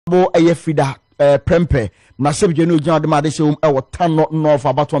bo eye Freda Prempeh Masem Jenu Jan de Madeshe e tan not north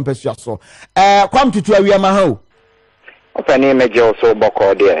about 1 peso so kwam tutu awia ma ha o opani meje so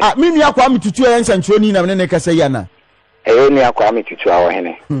boko de me nua kwam tutu en santroni na ne kasa ya na nua kwam tutu awo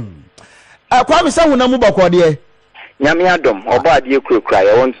hene kwam se huna mu boko de nyame adom oba ade kurakura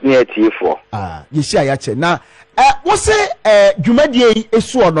ye won ne atiefo ye hia ya che na wo se dwumadie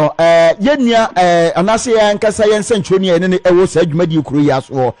esuo no ye nua anase ya nkasa ye santroni ya ne ewo sa dwumadie kuro ya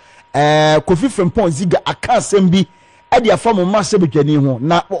so Kofi Frempeh ziga akasem bi ade afa mo masem dwani ho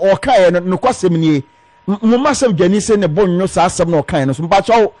na o kae no kwasem nie mo masem dwani se ne bonyo sa asem na o kae no so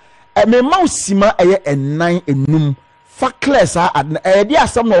mpacho me ma osima eye enan enum fa class de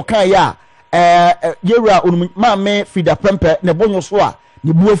asem na o kae ya yewura onum ma me Freda Prempeh ne bonyo so a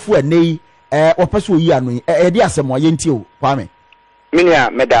ne buafu anei opese oyi anu de asem o ye nti o kwame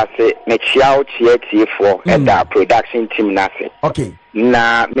minia medase me chiao chietiefo da production team nase okay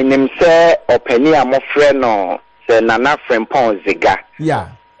na minim se opani amofre no se Nana Frempeh ziga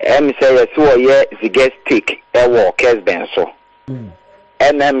mi se yeso ye ziga stick ewo Kessben so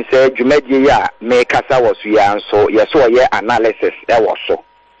mi se dwumadie ya me kasa woso ya nso yeso ye analysis ewo so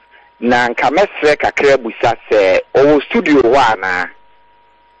na nka mesre kakra busa se o studio wa na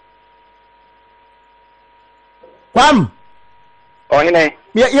kwam ohine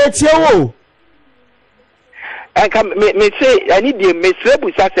ye tie wo Aka me say I need the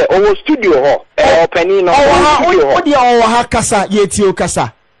mesrebu sa say o studio ho openi no studio ho odi o ha kasa ye tie o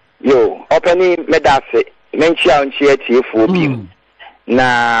kasa yo openi medase menchia onchi atiefo bi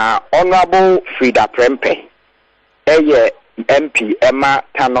na honorable Freda Prempeh eye MP Emma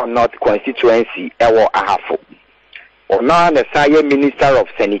Tano North constituency ewo ahafo ono na say minister of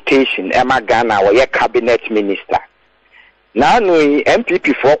sanitation Emma Ghana wo cabinet minister na no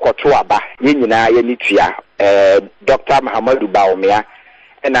MPP for kwato aba ye nyina ye nitua Dr. Bawumia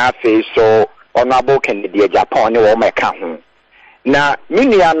and I say so honorable Kennedy Japan wo meka ho na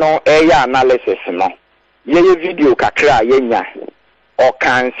minia no analysis no ye video kakra ye nya o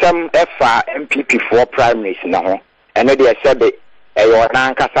kan sem efa MPP for primaries no ho eno de sebe eyo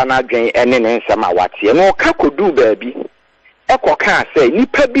na nkasa na dwen ene ne nsem awate no ka kodu baabi ekoka say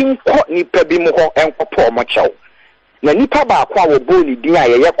nipa bi nko nipa bi mu ho enkopo mo chew na nipa ba akwa wo boni din a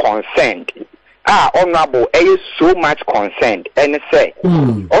ye concerned honorable so much concerned and say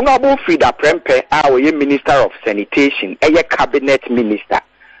honorable Freda Prempeh we minister of sanitation cabinet minister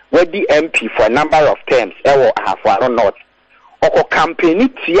with the MP for a number of terms half not oko campaign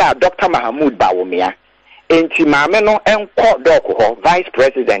tia Dr. Bawumia enti maame no enko doko ho vice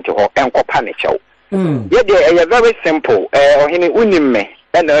president ho enko panicho ye dey very simple ohini unim me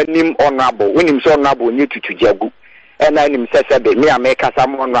na nim honorable unim so honorable ni tutujagu and I am said, me, I make a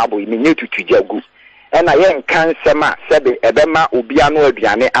someone rabble, me new to Jagu. And I am can sema, sebe, ebema, ubiano,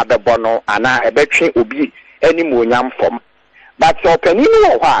 biane, abebono, and I betray ubi any more yam form. But so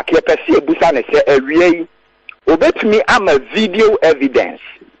penino, wha, Kepesi, Busane, say, a real, obey me, I'm a video evidence,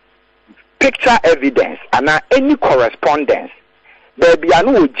 picture evidence, and any correspondence. Baby, I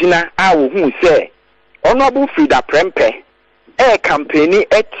know Gina, I will who say, honorable Freda Prempeh, campaign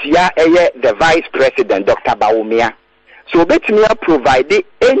etia the vice president, Dr. Bawumia. So bet me provide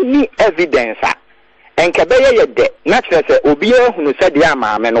any evidence and kabeye ye de na kire se obi ehunu se de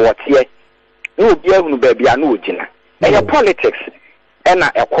ama me no wote no obi ehunu baby anu ogina e politics na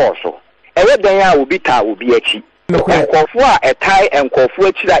e course e dan ya obi ta obi achi enkofu a etai enkofu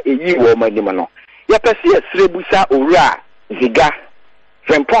achi da eyi wo manim no ye pese esrebusa owura ziga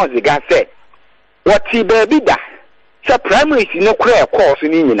Frempeh ziga se woti baby da se primaries no kra e course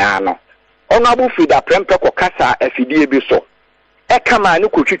ni nyina no honorable Freda Prempeh ko kasa afidie bi so e kama ne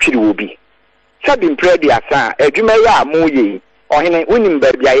ko twitwiri wo bi sabi mpredi asa adwuma ya amoye ohene unim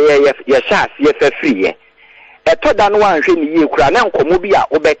ba bia ye sha ase fa free e toda no anhwe ne ye kura na nkomo bi a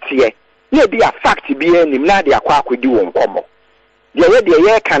obetie na bi a fact bi anim na de akwa akodi wo nkomo de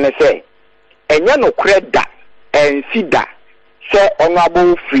ye ka ne se enye no kreda ensida se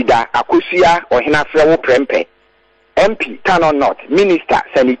honorable Freda akosua ohene afre wo Prempeh MP Tano North minister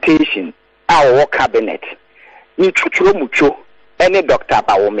sanitation our cabinet ni chuchuro mucho any Dr.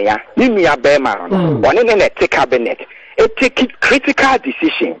 Bawumia ni mia bema one in a cabinet it take critical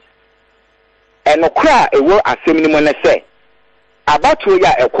decisions and okra e wo assembly mo na say about we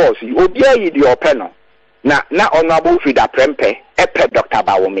ya e course obi ayi di openo na honorable Freda Prempeh pe Dr.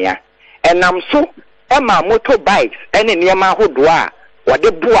 Bawumia and am so e ma motorbikes any niema hodo a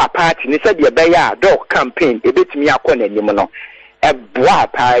wode bua party ni say de be ya dog campaign e betimi akọ nanim no e bua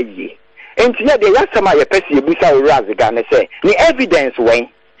party enti ya de yasama ye pese ebusa uraziga ne say ni evidence when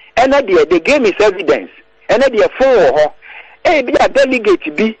and they gave me evidence and they phone ho e bi a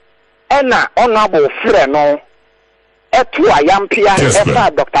delegate bi ena honorable Freda etu ayampia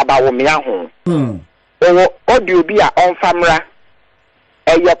efa Dr. Bawumia ho audio bi a onfamra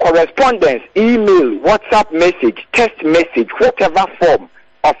your correspondence, email, WhatsApp message, text message, whatever form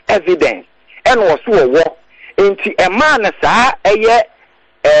of evidence, and also a war into a man sa 2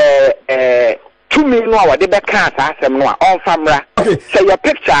 million hour de beka asem on famra. Say your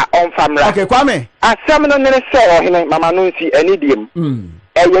picture on famra. Okay, Kwame. Asem no ne say o mama no nsi anidim.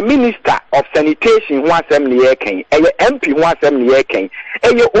 A minister of sanitation who asem ne yeken, a MP who asem ne yeken, a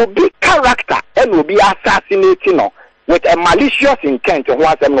obi character and obi assassinating no with a malicious intent who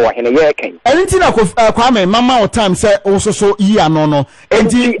has them no in a year king. Anything I Kwame, Mama or time say also so year no. And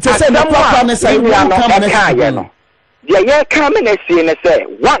to say the proper say no. The year coming and say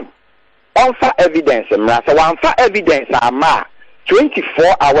one on for evidence and rasa one for evidence are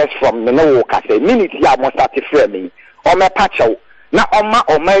 24 hours from the no work say minute ya must start to frame me or my patcho na oma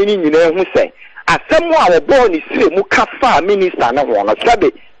or my you know who say as someone our born is mu kafa minister na one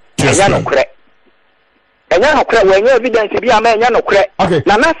sabe ya no correct. Enya no kre when evidence bi ama enya no kre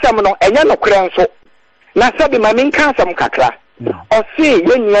na nasem no enya no kre nso na sabi ma min kan sam kakra o se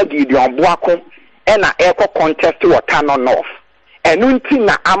yenya Gideon Boako e na e ko contest water no north enu nti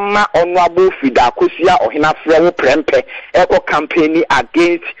na ama honorable Freda Kosia ohina Freda Prempeh e ko campaign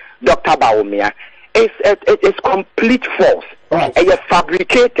against Dr. Bawumia. It's complete false. It is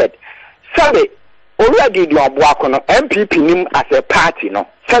fabricated. Sabi already Gideon Boako no MPP nim as a party no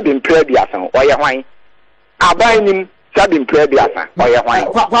sabi mprebia san oye hwan abanim sabin prebiasa oye hwan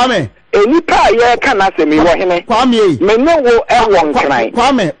Kwame enipa ye kana se mi wo hene Kwame me no wo ewo nkran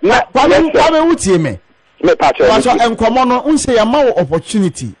Kwame wutie me pacho waso enkomo no unse ya ma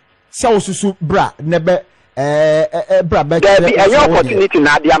opportunity se osusu bra nebe bra be there be a opportunity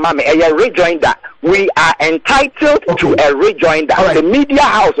na dia ma me a rejoinder. We are entitled to a rejoinder. The media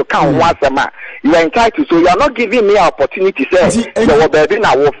house can wasama you are entitled, so you are not giving me an opportunity say no baby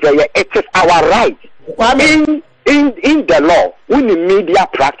na wo fair. It is our right in the law, in the media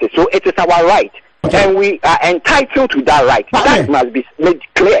practice, so it is our right, and we are entitled to that right. That must be made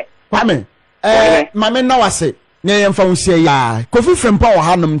clear. Kwame, mame na wase ne yemfa unsie ya Kofi Prempeh o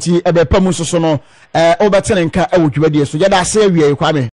hanum ti ebe pamu soso no obetene nka e wodwuadie so yeda ase awie Kwame.